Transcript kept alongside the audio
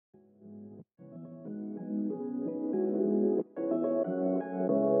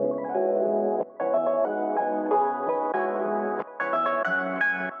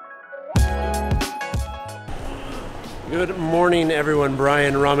Good morning, everyone.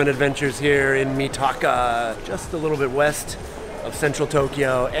 Brian, Ramen Adventures here in Mitaka, just a little bit west of central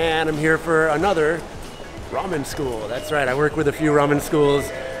Tokyo, and I'm here for another ramen school. That's right, I work with a few ramen schools,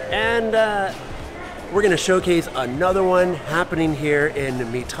 and we're going to showcase another one happening here in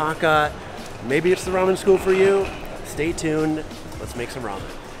Mitaka. Maybe it's the ramen school for you. Stay tuned. Let's make some ramen.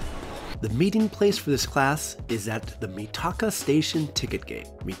 The meeting place for this class is at the Mitaka Station ticket gate.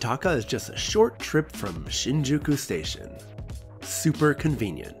 Mitaka is just a short trip from Shinjuku Station. Super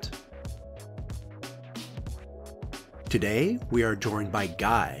convenient. Today, we are joined by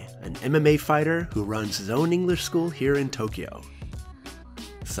Guy, an MMA fighter who runs his own English school here in Tokyo.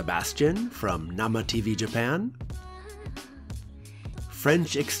 Sebastian from Nama TV Japan.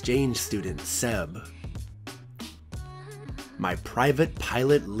 French exchange student Seb. My private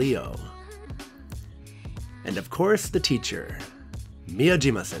pilot Leo. And of course the teacher,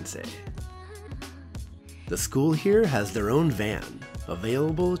 Miyajima sensei. The school here has their own van,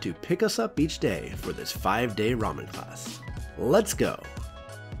 available to pick us up each day for this 5-day ramen class. Let's go!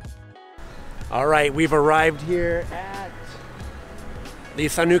 Alright, we've arrived here at the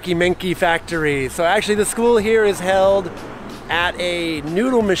Sanuki Menki factory. So actually the school here is held at a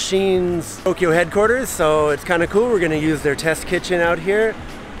Noodle Machines Tokyo headquarters, so it's kind of cool. We're going to use their test kitchen out here.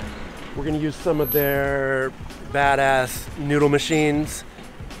 We're going to use some of their badass noodle machines.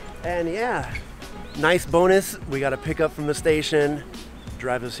 And yeah, nice bonus. We got to pick up from the station.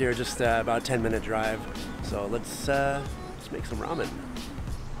 Drive us here just about a 10-minute drive. So let's make some ramen.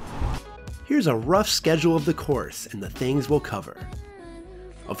 Here's a rough schedule of the course and the things we'll cover.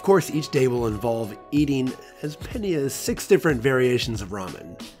 Of course, each day will involve eating as many as 6 different variations of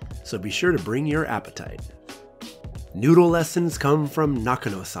ramen, so be sure to bring your appetite. Noodle lessons come from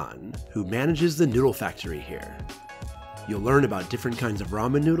Nakano-san, who manages the noodle factory here. You'll learn about different kinds of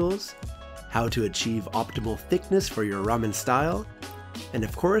ramen noodles, how to achieve optimal thickness for your ramen style, and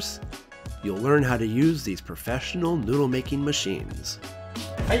of course, you'll learn how to use these professional noodle making machines.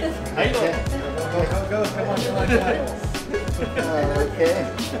 Go, come on. Okay.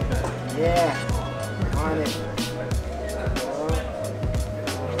 Yeah. On it.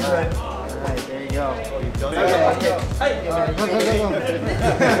 Alright. Alright, there you go. Okay. Go.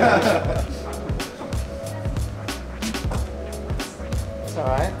 It's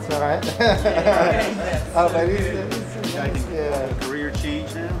alright. Oh, maybe yeah. Career change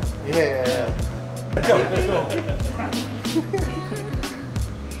now? Yeah. Let's go.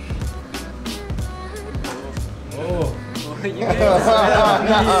 Oh. You guys. Oh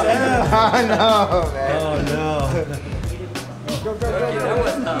no, man. Oh no. Go. I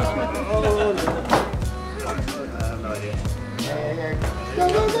have no idea. Go.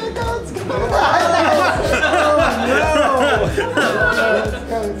 Let's go. Oh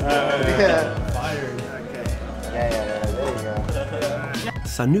no. Yeah. Fired. Okay. Yeah, there you go.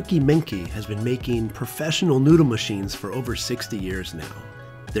 Sanuki Menki has been making professional noodle machines for over 60 years now.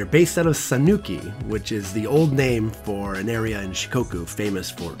 They're based out of Sanuki, which is the old name for an area in Shikoku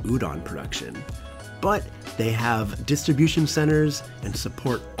famous for udon production. But they have distribution centers and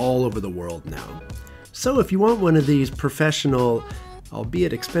support all over the world now. So if you want one of these professional,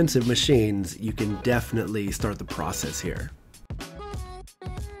 albeit expensive machines, you can definitely start the process here.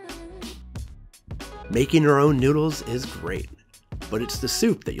 Making your own noodles is great, but it's the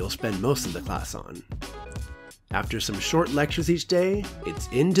soup that you'll spend most of the class on. After some short lectures each day, it's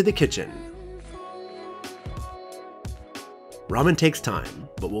into the kitchen. Ramen takes time,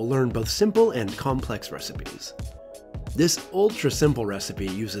 but we'll learn both simple and complex recipes. This ultra simple recipe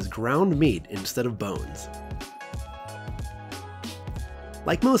uses ground meat instead of bones.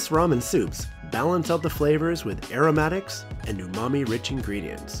 Like most ramen soups, balance out the flavors with aromatics and umami-rich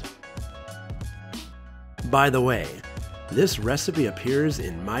ingredients. By the way, this recipe appears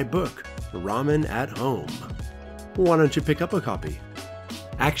in my book, Ramen at Home. Why don't you pick up a copy?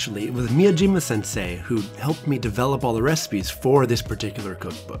 Actually, it was Miyajima sensei who helped me develop all the recipes for this particular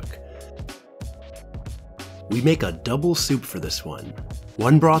cookbook. We make a double soup for this one.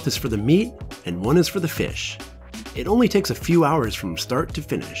 One broth is for the meat, and one is for the fish. It only takes a few hours from start to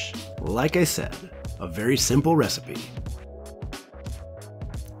finish. Like I said, a very simple recipe.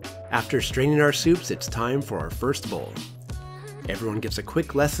 After straining our soups, it's time for our first bowl. Everyone gets a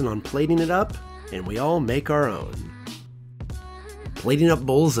quick lesson on plating it up, and we all make our own. Plating up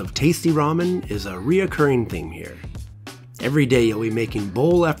bowls of tasty ramen is a reoccurring theme here. Every day you'll be making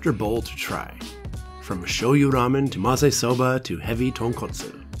bowl after bowl to try, from shoyu ramen to maze soba to heavy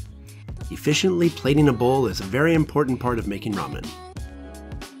tonkotsu. Efficiently plating a bowl is a very important part of making ramen,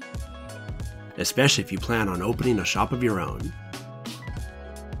 especially if you plan on opening a shop of your own.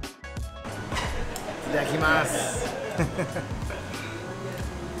 いただきます。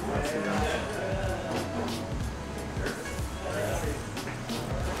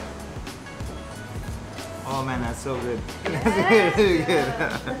Oh man, that's so good. That's really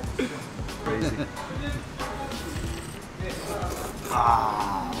good. Crazy.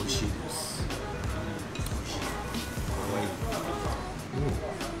 Ah, oishii desu.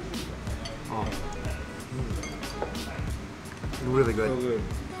 Oh. Really good.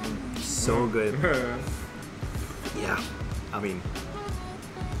 So good. So good. Yeah, I mean,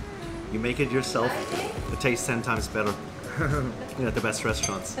 you make it yourself, it tastes 10 times better. At the best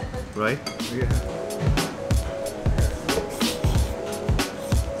restaurants, right? Yeah.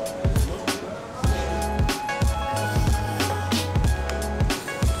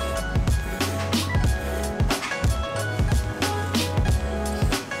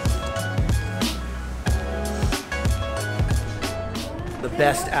 The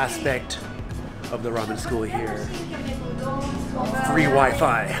best aspect of the ramen school here, free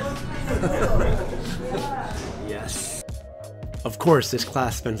Wi-Fi. Yes. Of course, this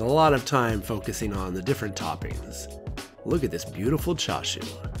class spends a lot of time focusing on the different toppings. Look at this beautiful chashu.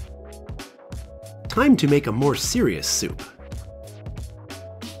 Time to make a more serious soup.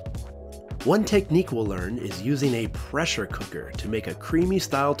 One technique we'll learn is using a pressure cooker to make a creamy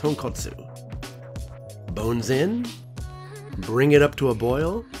style tonkotsu. Bones in, bring it up to a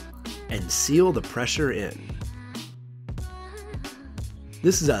boil, and seal the pressure in.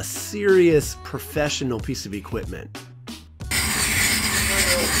 This is a serious professional piece of equipment.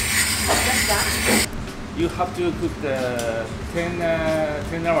 You have to cook the 10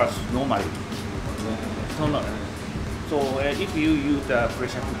 hours normally. So if you use the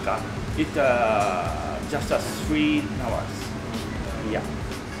pressure cooker, it just 3 hours. Yeah.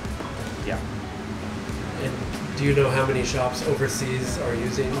 Yeah. And do you know how many shops overseas are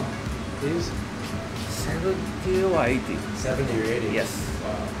using these? 70 or 80. 70 or 80? Yes.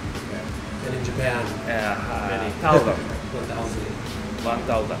 Wow. Okay. And in Japan? Many. 1,000. 1,000.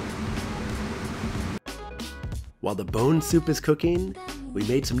 1,000. While the bone soup is cooking, we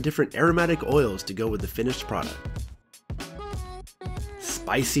made some different aromatic oils to go with the finished product.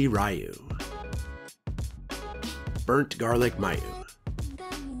 Spicy ryu. Burnt garlic mayu.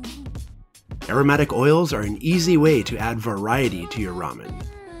 Aromatic oils are an easy way to add variety to your ramen.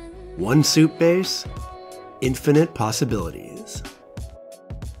 One soup base, infinite possibilities.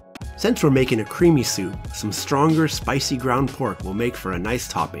 Since we're making a creamy soup, some stronger spicy ground pork will make for a nice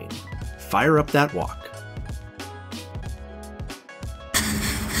topping. Fire up that wok.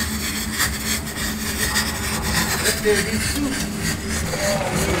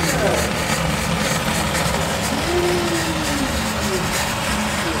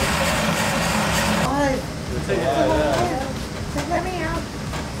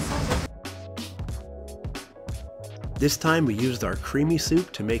 This time we used our creamy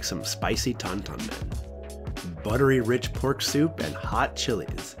soup to make some spicy tantan men. Buttery rich pork soup and hot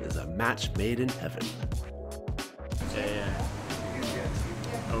chilies is a match made in heaven.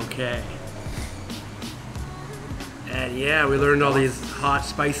 Okay. And yeah, we learned all these hot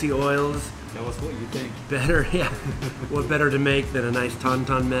spicy oils. That was what you think. Better, yeah. What better to make than a nice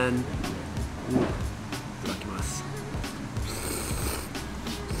tantan men? Ooh. Itadakimasu.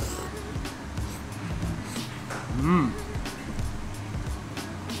 Mmm.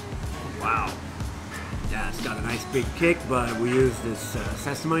 Wow. Yeah, it's got a nice big kick, but we use this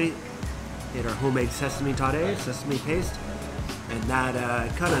sesame, in our homemade sesame tare, sesame paste, and that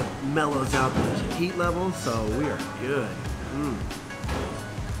kind of mellows out the heat level, so we are good. Mm.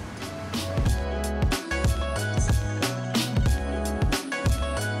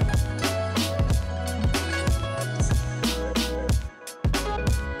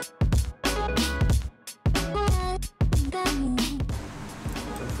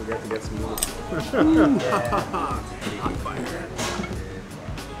 Forget to get some noodles. Hot fire.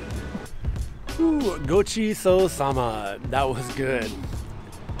 Ooh, gochi so sama. That was good.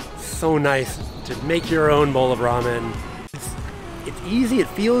 So nice to make your own bowl of ramen. It's easy, it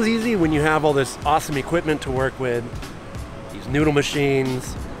feels easy when you have all this awesome equipment to work with. These noodle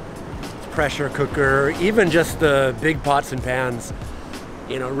machines, pressure cooker, even just the big pots and pans.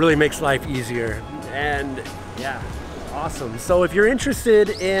 You know, it really makes life easier. And yeah, awesome. So if you're interested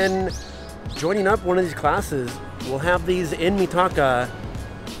in joining up one of these classes, we'll have these in Mitaka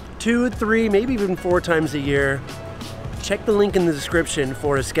 2, 3, maybe even 4 times a year. Check the link in the description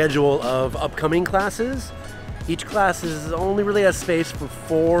for a schedule of upcoming classes. Each class is only really has space for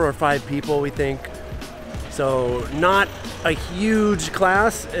 4 or 5 people, we think. So not a huge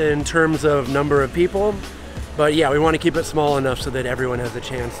class in terms of number of people, but yeah, we want to keep it small enough so that everyone has a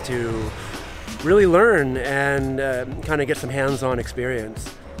chance to really learn and kind of get some hands-on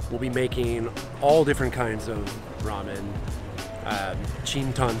experience. We'll be making all different kinds of ramen.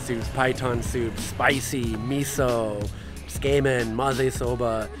 Chinton soups, paiton soups, spicy, miso, tsukemen, maze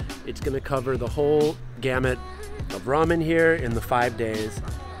soba. It's going to cover the whole gamut of ramen here in the 5 days.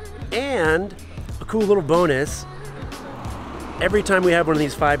 And a cool little bonus, every time we have one of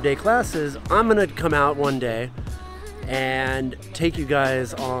these 5-day classes, I'm going to come out one day and take you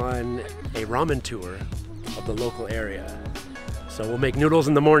guys on a ramen tour of the local area. So we'll make noodles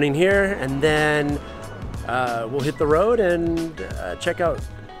in the morning here, and then we'll hit the road and check out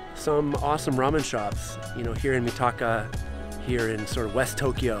some awesome ramen shops. You know, here in Mitaka, here in sort of West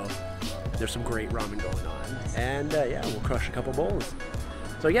Tokyo, there's some great ramen going on. And yeah, we'll crush a couple bowls.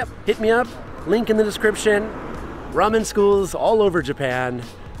 So yep, hit me up, link in the description. Ramen schools all over Japan.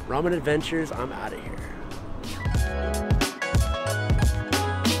 Ramen adventures, I'm out of here.